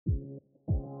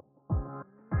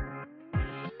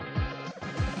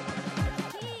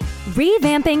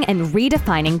revamping and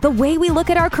redefining the way we look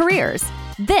at our careers.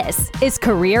 This is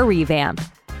Career Revamp,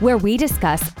 where we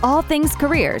discuss all things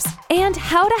careers and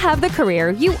how to have the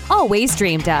career you always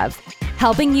dreamed of,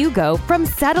 helping you go from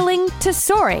settling to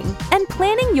soaring and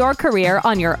planning your career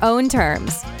on your own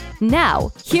terms. Now,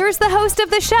 here's the host of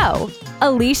the show,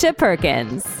 Alicia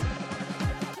Perkins.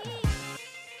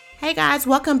 Hey guys,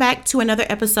 welcome back to another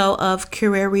episode of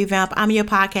Career Revamp. I'm your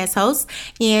podcast host,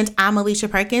 and I'm Alicia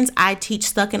Perkins. I teach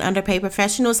stuck and underpaid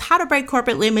professionals how to break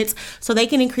corporate limits so they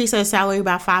can increase their salary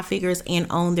by 5 figures and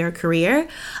own their career.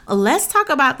 Let's talk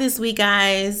about this week,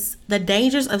 guys, the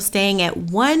dangers of staying at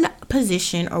one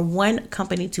position or one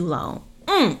company too long.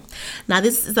 Now,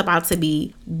 this is about to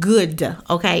be good,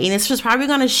 okay? And it's just probably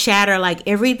going to shatter like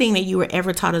everything that you were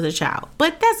ever taught as a child.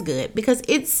 But that's good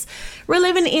because we're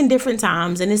living in different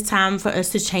times and it's time for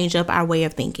us to change up our way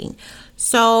of thinking.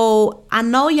 So I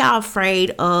know y'all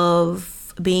afraid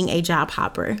of being a job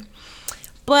hopper,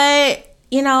 but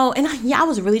and I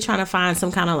was really trying to find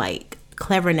some kind of like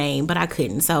clever name, but I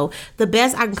couldn't. So the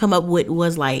best I can come up with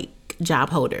was like job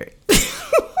holder.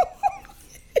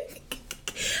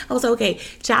 I was okay,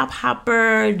 job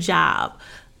hopper, job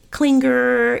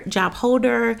clinger, job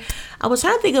holder. I was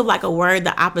trying to think of like a word,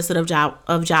 the opposite of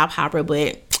job hopper,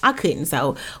 but I couldn't.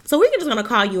 So we're just gonna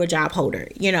call you a job holder.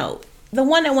 The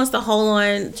one that wants to hold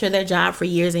on to their job for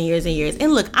years and years and years.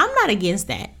 And look, I'm not against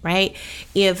that, right?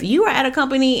 If you are at a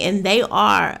company and they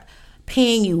are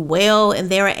paying you well and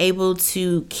they're able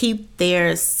to keep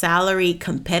their salary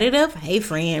competitive, hey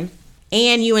friend,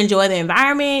 and you enjoy the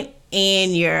environment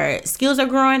and your skills are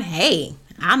growing, hey,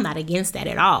 I'm not against that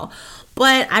at all.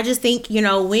 But I just think,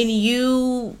 when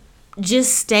you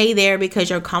just stay there because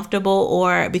you're comfortable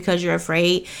or because you're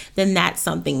afraid, then that's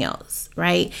something else,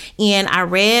 right? And I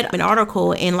read an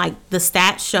article and like the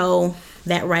stats show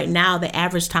that right now the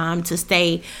average time to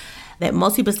stay, that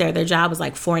most people stay at their job is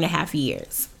like 4.5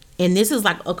 years. And this is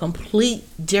like a complete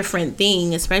different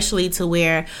thing, especially to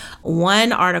where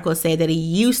one article said that it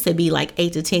used to be like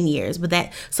 8 to 10 years,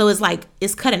 so it's like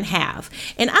it's cut in half.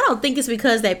 And I don't think it's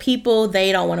because that people,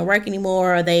 they don't want to work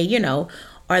anymore, or they,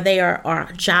 or they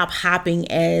are job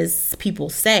hopping as people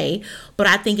say. But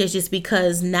I think it's just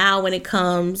because now when it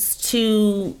comes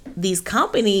to these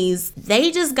companies, they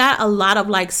just got a lot of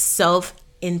like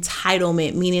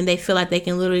entitlement, meaning they feel like they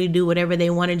can literally do whatever they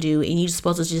want to do and you're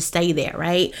supposed to just stay there,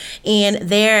 right? And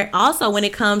they're also, when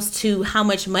it comes to how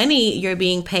much money you're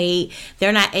being paid,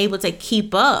 they're not able to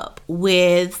keep up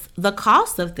with the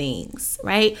cost of things,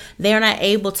 right? They're not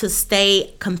able to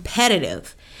stay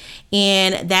competitive.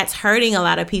 And that's hurting a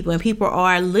lot of people, and people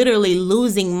are literally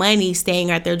losing money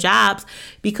staying at their jobs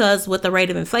because with the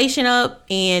rate of inflation up,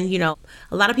 and a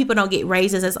lot of people don't get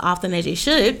raises as often as they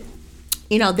should.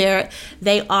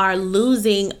 They are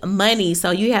losing money.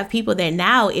 So you have people that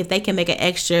now, if they can make an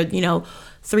extra,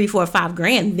 3, 4, 5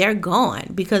 grand, they're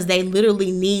gone because they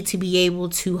literally need to be able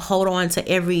to hold on to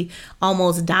every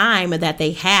almost dime that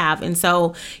they have. And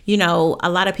so, a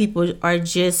lot of people are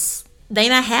just, they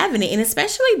not having it. And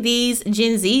especially these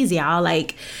Gen Zs, y'all,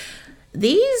 like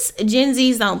these Gen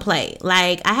Zs don't play.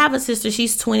 Like I have a sister,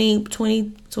 she's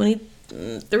 23,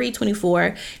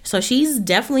 24. So she's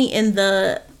definitely in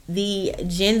the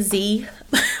Gen Z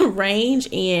range,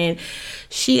 and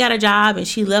she got a job and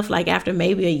she left like after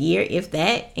maybe a year, if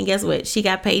that, and guess what, she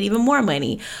got paid even more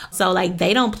money. So like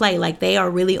they don't play, like they are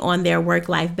really on their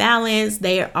work-life balance.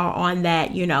 They are on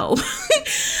that,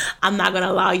 I'm not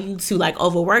gonna allow you to like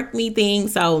overwork me thing.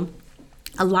 So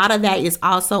a lot of that is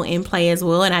also in play as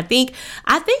well. And I think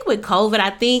with COVID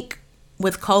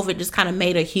just kind of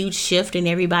made a huge shift in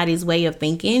everybody's way of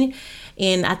thinking.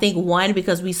 And I think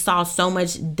because we saw so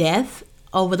much death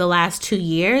over the last 2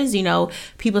 years,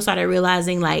 people started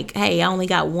realizing like, hey, I only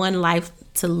got one life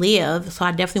to live. So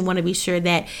I definitely want to be sure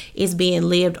that it's being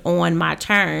lived on my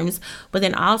terms. But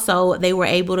then also they were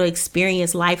able to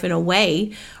experience life in a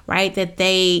way, right, that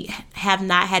they have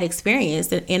not had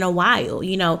experienced in a while.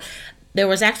 There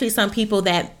was actually some people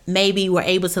that maybe were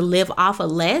able to live off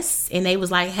of less, and they was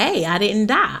like, hey, I didn't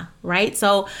die, right?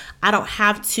 So I don't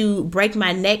have to break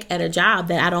my neck at a job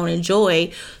that I don't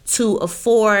enjoy to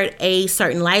afford a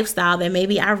certain lifestyle that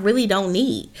maybe I really don't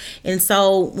need. And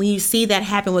so when you see that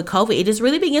happen with COVID, it just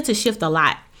really began to shift a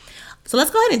lot. So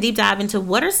let's go ahead and deep dive into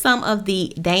what are some of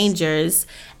the dangers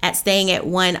at staying at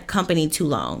one company too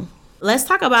long. Let's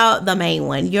talk about the main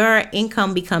one. Your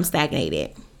income becomes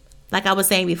stagnated. Like I was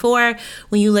saying before,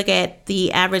 when you look at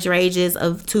the average wages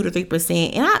of 2 to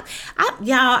 3%, and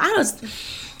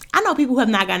I know people who have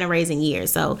not gotten a raise in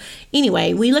years. So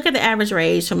anyway, when you look at the average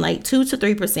wage from like 2 to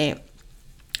 3%,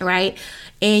 right?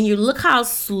 And you look how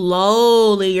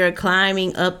slowly you're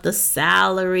climbing up the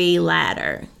salary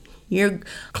ladder. You're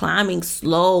climbing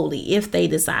slowly if they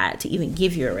decide to even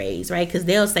give you a raise, right? Because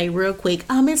they'll say real quick,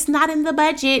 it's not in the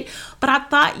budget, but I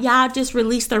thought y'all just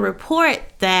released a report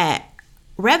that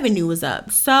revenue is up.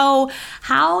 So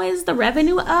how is the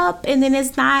revenue up and then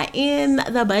it's not in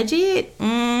the budget?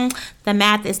 The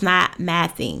math is not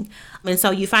mathing. And so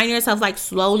you find yourself like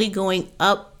slowly going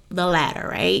up the ladder,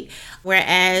 right?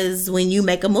 Whereas when you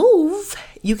make a move,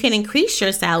 you can increase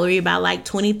your salary by like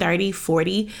 20, 30,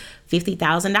 40,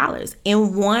 $50,000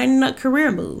 in one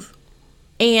career move.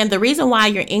 And the reason why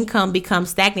your income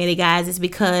becomes stagnated, guys, is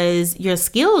because your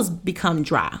skills become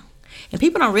dry. And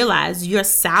people don't realize your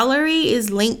salary is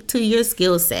linked to your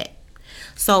skill set.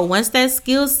 So once that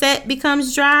skill set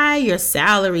becomes dry, your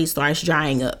salary starts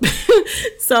drying up.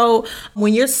 So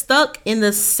when you're stuck in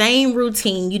the same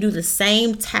routine, you do the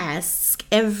same tasks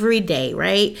every day,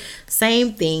 right?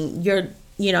 Same thing. You're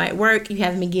at work, you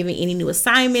haven't been given any new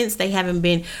assignments. They haven't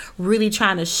been really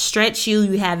trying to stretch you.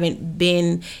 You haven't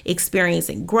been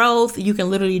experiencing growth. You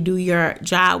can literally do your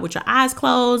job with your eyes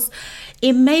closed.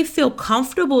 It may feel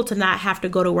comfortable to not have to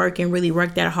go to work and really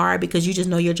work that hard because you just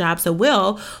know your job so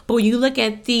well. But when you look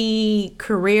at the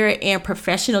career and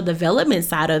professional development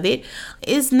side of it,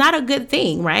 it's not a good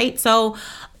thing, right? So,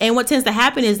 and what tends to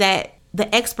happen is that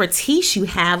the expertise you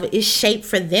have is shaped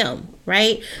for them,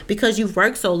 right? Because you've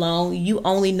worked so long, you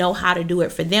only know how to do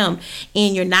it for them.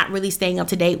 And you're not really staying up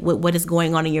to date with what is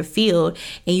going on in your field.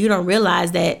 And you don't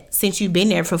realize that since you've been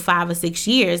there for 5 or 6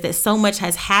 years, that so much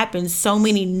has happened. So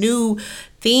many new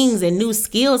things and new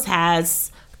skills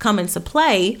has come into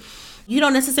play. You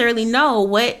don't necessarily know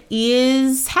what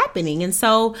is happening. And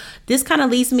so this kind of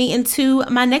leads me into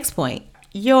my next point.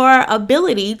 Your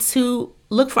ability to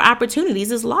look for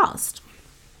opportunities is lost.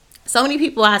 So many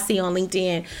people I see on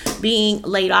LinkedIn being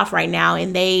laid off right now,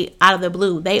 and they, out of the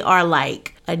blue, they are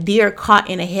like a deer caught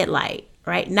in a headlight,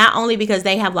 right? Not only because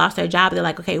they have lost their job, they're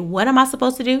like, okay, what am I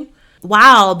supposed to do?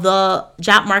 Wow, the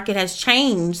job market has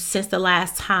changed since the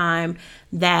last time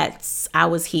that I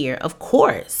was here. Of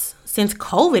course, since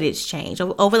COVID, it's changed.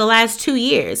 Over the last 2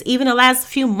 years, even the last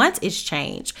few months, it's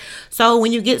changed. So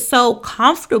when you get so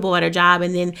comfortable at a job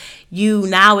and then you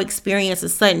now experience a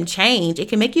sudden change, it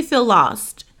can make you feel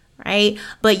lost, right?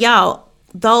 But y'all,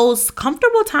 those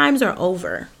comfortable times are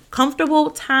over. Comfortable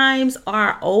times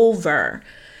are over,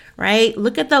 right?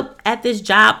 Look at this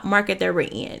job market that we're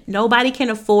in. Nobody can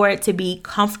afford to be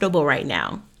comfortable right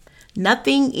now.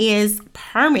 Nothing is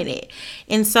permanent.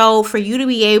 And so for you to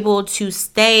be able to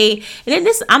stay, and then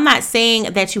this, I'm not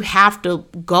saying that you have to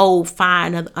go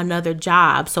find another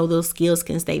job so those skills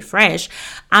can stay fresh.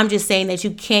 I'm just saying that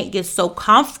you can't get so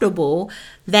comfortable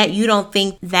that you don't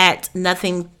think that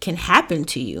nothing can happen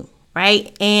to you,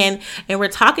 right? And we're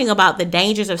talking about the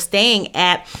dangers of staying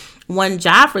at one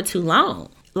job for too long.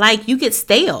 Like, you get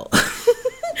stale.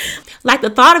 Like,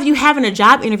 the thought of you having a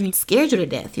job interview scares you to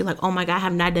death. You're like, oh my God, I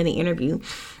have not done an interview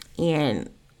in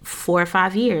 4 or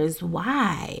 5 years.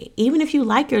 Why? Even if you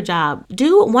like your job,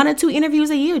 do 1 or 2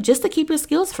 interviews a year just to keep your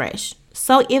skills fresh.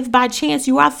 So if by chance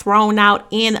you are thrown out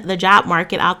in the job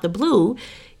market out the blue,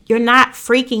 you're not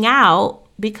freaking out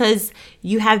because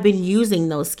you have been using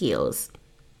those skills.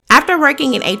 After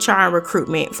working in HR and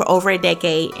recruitment for over a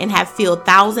decade and have filled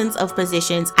thousands of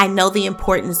positions, I know the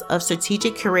importance of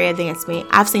strategic career advancement.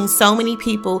 I've seen so many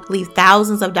people leave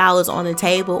thousands of dollars on the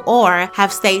table or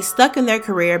have stayed stuck in their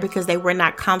career because they were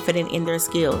not confident in their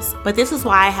skills. But this is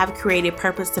why I have created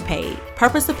Purpose to Paid.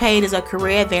 Purpose to Paid is a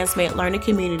career advancement learning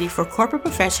community for corporate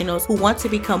professionals who want to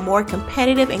become more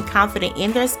competitive and confident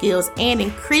in their skills and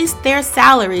increase their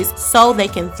salaries so they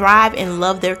can thrive and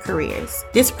love their careers.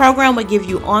 This program will give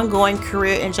you ongoing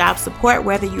career and job support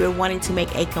whether you are wanting to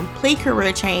make a complete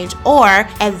career change or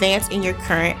advance in your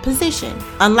current position.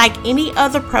 Unlike any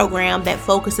other program that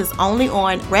focuses only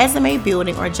on resume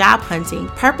building or job hunting,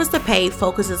 Purpose to Paid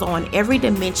focuses on every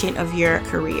dimension of your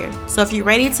career. So if you're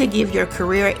ready to give your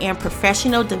career and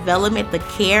professional development the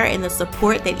care and the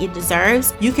support that it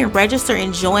deserves, you can register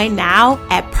and join now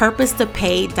at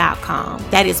purposetopaid.com.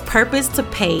 That is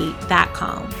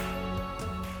purposetopaid.com.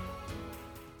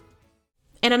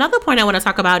 And another point I want to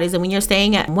talk about is that when you're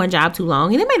staying at one job too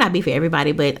long, and it may not be for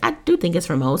everybody, but I do think it's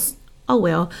for most. Oh,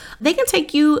 well, they can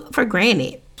take you for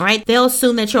granted, right? They'll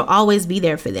assume that you'll always be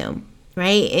there for them,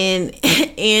 right?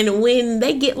 And when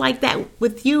they get like that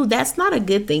with you, that's not a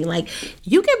good thing. Like,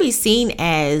 you can be seen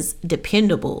as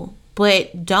dependable,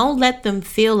 but don't let them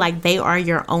feel like they are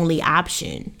your only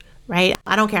option, right?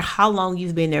 I don't care how long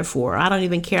you've been there for. I don't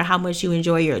even care how much you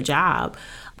enjoy your job.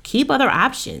 Keep other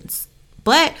options.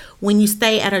 But when you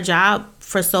stay at a job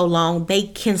for so long, they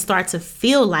can start to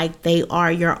feel like they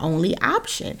are your only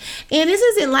option. And this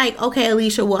isn't like, okay,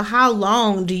 Alicia, well, how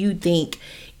long do you think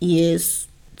is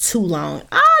too long?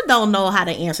 I don't know how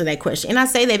to answer that question. And I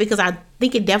say that because I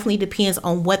think it definitely depends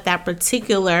on what that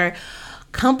particular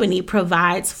company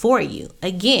provides for you.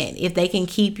 Again, if they can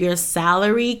keep your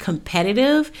salary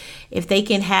competitive, if they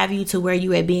can have you to where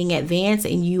you are being advanced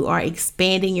and you are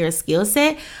expanding your skill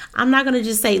set, I'm not going to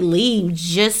just say leave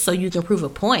just so you can prove a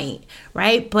point,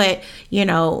 right? But, you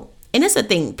know, and it's a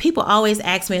thing. People always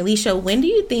ask me, Alicia, when do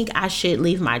you think I should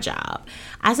leave my job?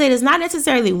 I said it's not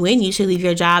necessarily when you should leave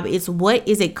your job. It's what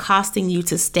is it costing you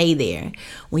to stay there.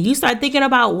 When you start thinking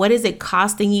about what is it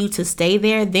costing you to stay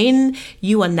there, then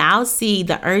you will now see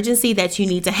the urgency that you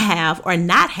need to have or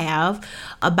not have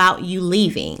about you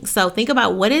leaving. So think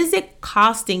about what is it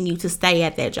costing you to stay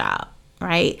at that job,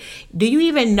 right? Do you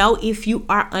even know if you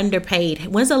are underpaid?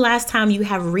 When's the last time you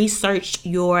have researched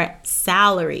your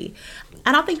salary?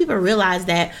 I don't think people realize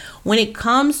that when it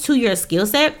comes to your skill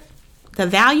set, the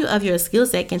value of your skill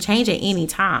set can change at any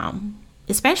time,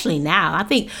 especially now. I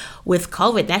think with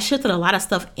COVID, that shifted a lot of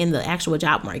stuff in the actual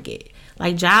job market.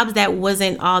 Like jobs that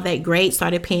wasn't all that great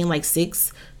started paying like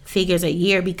 6 figures a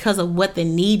year because of what the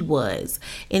need was.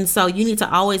 And so you need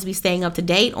to always be staying up to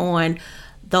date on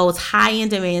those high in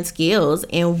demand skills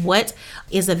and what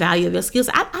is the value of your skills.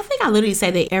 I think I literally say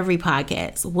that every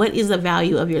podcast. What is the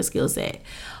value of your skill set?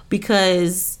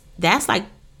 Because that's like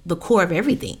the core of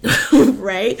everything,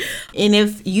 right? And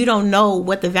if you don't know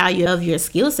what the value of your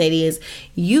skill set is,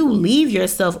 you leave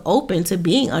yourself open to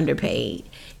being underpaid.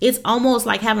 It's almost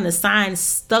like having a sign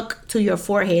stuck to your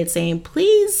forehead saying,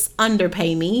 please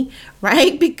underpay me,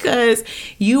 right? Because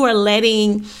you are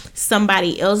letting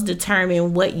somebody else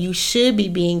determine what you should be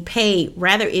being paid,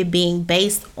 rather it being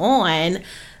based on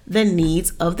the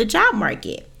needs of the job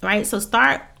market, right? So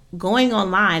start going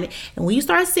online, and when you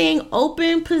start seeing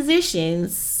open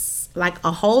positions, like a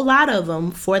whole lot of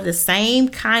them for the same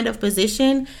kind of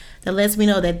position, that lets me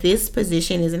know that this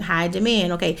position is in high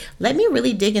demand. Okay, let me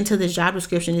really dig into this job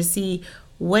description to see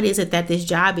what is it that this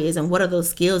job is and what are those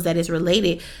skills that is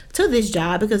related to this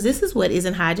job, because this is what is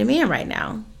in high demand right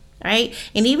now, right?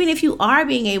 And even if you are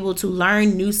being able to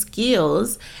learn new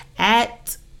skills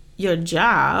at your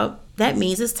job, that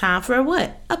means it's time for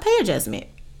what? A pay adjustment.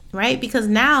 Right? Because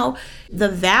now the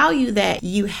value that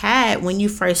you had when you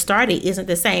first started isn't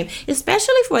the same,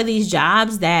 especially for these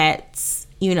jobs that,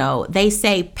 you know, they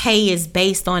say pay is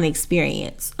based on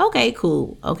experience. Okay,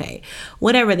 cool. Okay.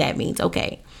 Whatever that means.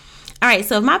 Okay. All right.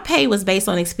 So if my pay was based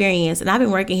on experience and I've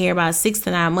been working here about 6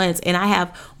 to 9 months and I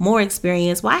have more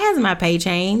experience, why hasn't my pay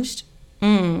changed?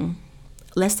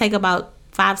 Let's take about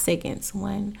 5 seconds.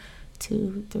 1,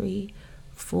 2, 3,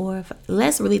 4, 5.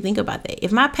 Let's really think about that.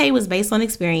 If my pay was based on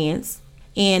experience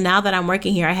and now that I'm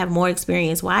working here, I have more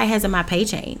experience, why hasn't my pay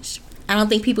changed? I don't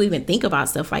think people even think about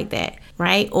stuff like that,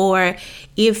 right? Or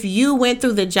if you went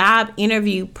through the job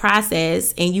interview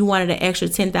process and you wanted an extra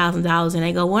 $10,000 and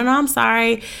they go, well, no, I'm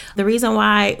sorry. The reason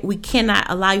why we cannot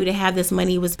allow you to have this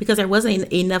money was because there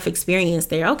wasn't enough experience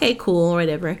there. Okay, cool, or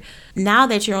whatever. Now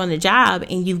that you're on the job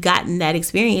and you've gotten that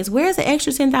experience, where's the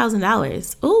extra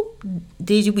 $10,000? Oh,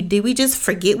 did we just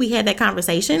forget we had that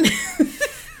conversation?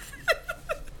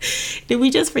 Did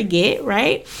we just forget,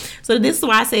 right? So this is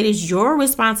why I said it's your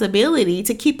responsibility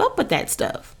to keep up with that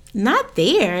stuff, not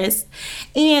theirs.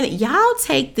 And y'all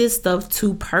take this stuff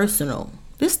too personal.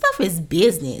 This stuff is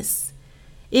business.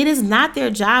 It is not their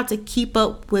job to keep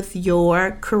up with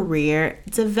your career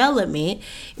development.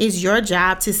 It's your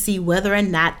job to see whether or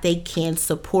not they can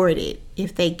support it.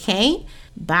 If they can't,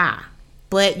 bye.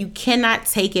 But you cannot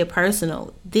take it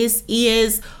personal. This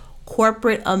is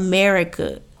corporate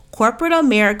America. Corporate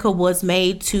America was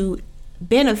made to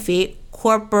benefit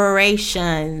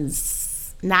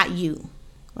corporations, not you,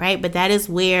 right? But that is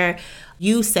where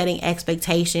you setting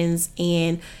expectations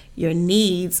and your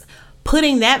needs,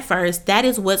 putting that first, that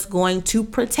is what's going to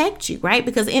protect you, right?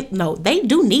 Because they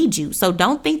do need you. So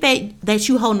don't think that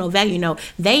you hold no value. No,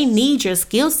 they need your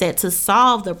skill set to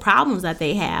solve the problems that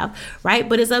they have, right?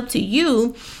 But it's up to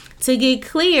you to get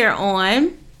clear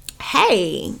on,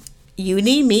 hey, you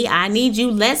need me, I need you.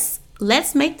 Let's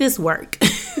make this work.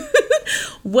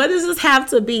 What does this have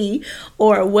to be,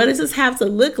 or what does this have to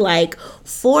look like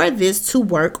for this to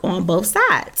work on both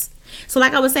sides? So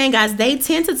like I was saying, guys, they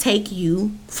tend to take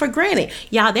you for granted.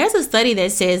 Y'all, there's a study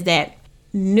that says that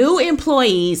new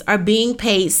employees are being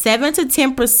paid 7 to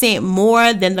 10%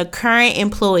 more than the current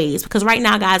employees. Because right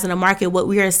now, guys, in the market, what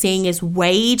we are seeing is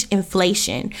wage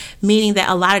inflation, meaning that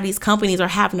a lot of these companies are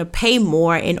having to pay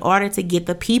more in order to get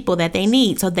the people that they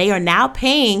need. So they are now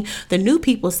paying the new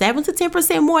people 7 to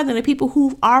 10% more than the people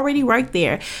who already work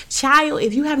there. Child,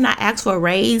 if you have not asked for a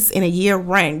raise in a year,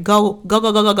 run. Go.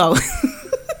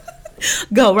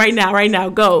 Go right now.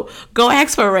 Go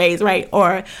ask for a raise, right?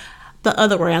 Or the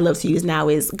other word I love to use now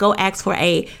is go ask for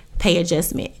a pay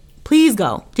adjustment. Please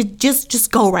go.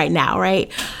 Just go right now,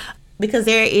 right? Because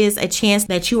there is a chance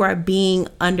that you are being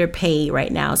underpaid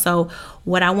right now. So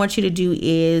what I want you to do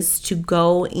is to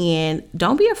go and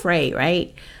don't be afraid,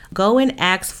 right? Go and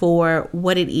ask for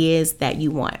what it is that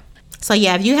you want. So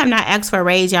yeah, if you have not asked for a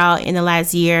raise, y'all, in the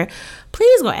last year,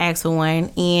 please go ask for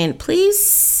one. And please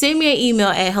send me an email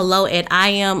at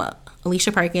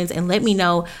hello@IamAliciaPerkins and let me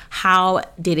know how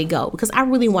did it go, because I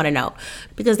really want to know.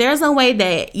 Because there's no way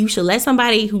that you should let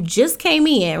somebody who just came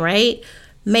in, right,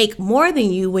 make more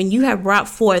than you when you have brought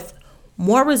forth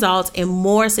more results and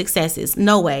more successes.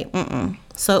 No way.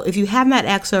 So if you have not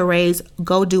asked for a raise,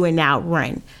 go do it now.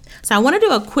 Run. So I want to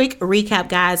do a quick recap,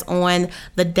 guys, on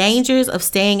the dangers of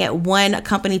staying at one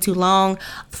company too long.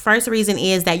 The first reason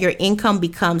is that your income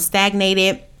becomes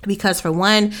stagnated because, for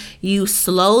one, you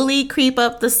slowly creep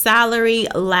up the salary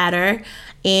ladder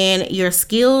and your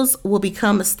skills will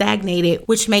become stagnated,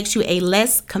 which makes you a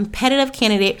less competitive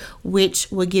candidate, which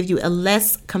will give you a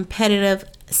less competitive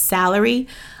salary.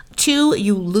 2,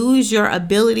 you lose your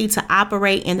ability to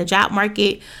operate in the job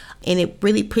market, and it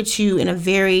really puts you in a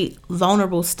very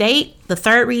vulnerable state. The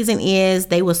third reason is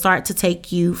they will start to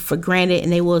take you for granted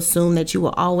and they will assume that you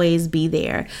will always be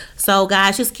there. So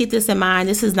guys, just keep this in mind.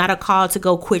 This is not a call to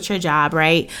go quit your job,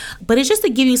 right? But it's just to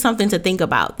give you something to think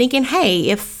about. Thinking, hey,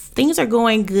 if things are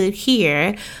going good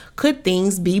here, could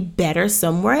things be better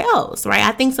somewhere else, right?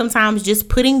 I think sometimes just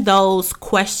putting those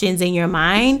questions in your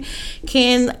mind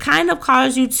can kind of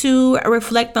cause you to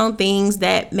reflect on things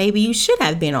that maybe you should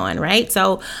have been on, right?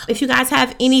 So if you guys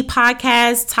have any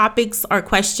podcast topics or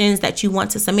questions that you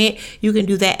want to submit, you can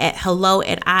do that at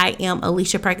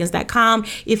hello@IamAliciaPerkins.com.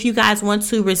 If you guys want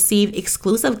to receive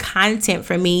exclusive content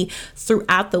from me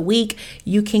throughout the week,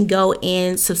 you can go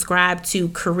and subscribe to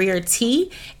Career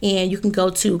Tea, and you can go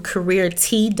to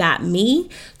careert.me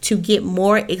to get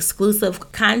more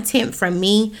exclusive content from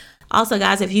me. Also,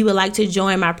 guys, if you would like to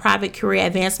join my private career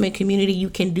advancement community, you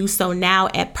can do so now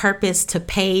at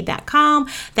purposetopay.com.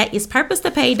 That is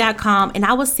purposetopay.com, and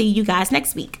I will see you guys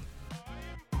next week.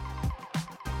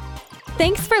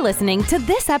 Thanks for listening to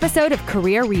this episode of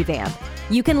Career Revamp.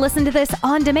 You can listen to this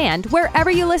on demand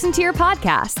wherever you listen to your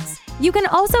podcasts. You can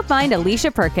also find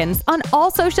Alicia Perkins on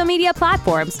all social media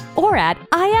platforms or at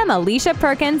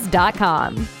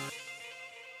IamAliciaPerkins.com.